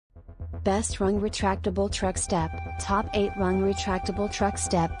Best Rung Retractable Truck Step, Top 8 Rung Retractable Truck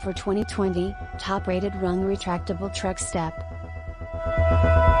Step for 2020, Top Rated Rung Retractable Truck Step.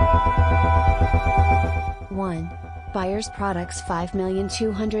 1. Buyers Products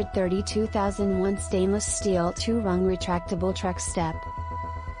 5,232,001 Stainless Steel 2 Rung Retractable Truck Step.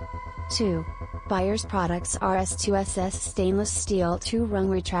 2. Buyers Products RS2SS Stainless Steel 2 Rung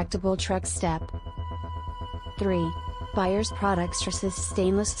Retractable Truck Step. 3. Buyers Products Trusses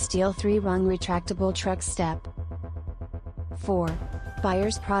Stainless Steel 3 Rung Retractable Truck Step. 4.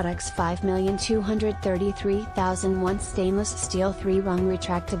 Buyers Products 5,233,001 Stainless Steel 3 Rung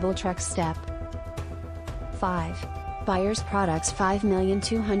Retractable Truck Step. 5. Buyers Products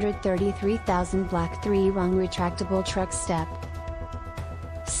 5,233,000 Black 3 Rung Retractable Truck Step.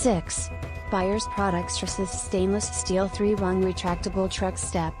 6. Buyers Products Trusses Stainless Steel 3 Rung Retractable Truck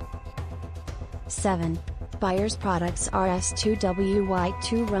Step. 7. Buyers Products RS2W White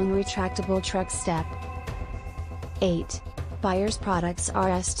 2 Rung Retractable Truck Step. 8. Buyers Products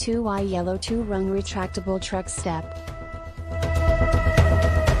RS2Y Yellow 2 Rung Retractable Truck Step.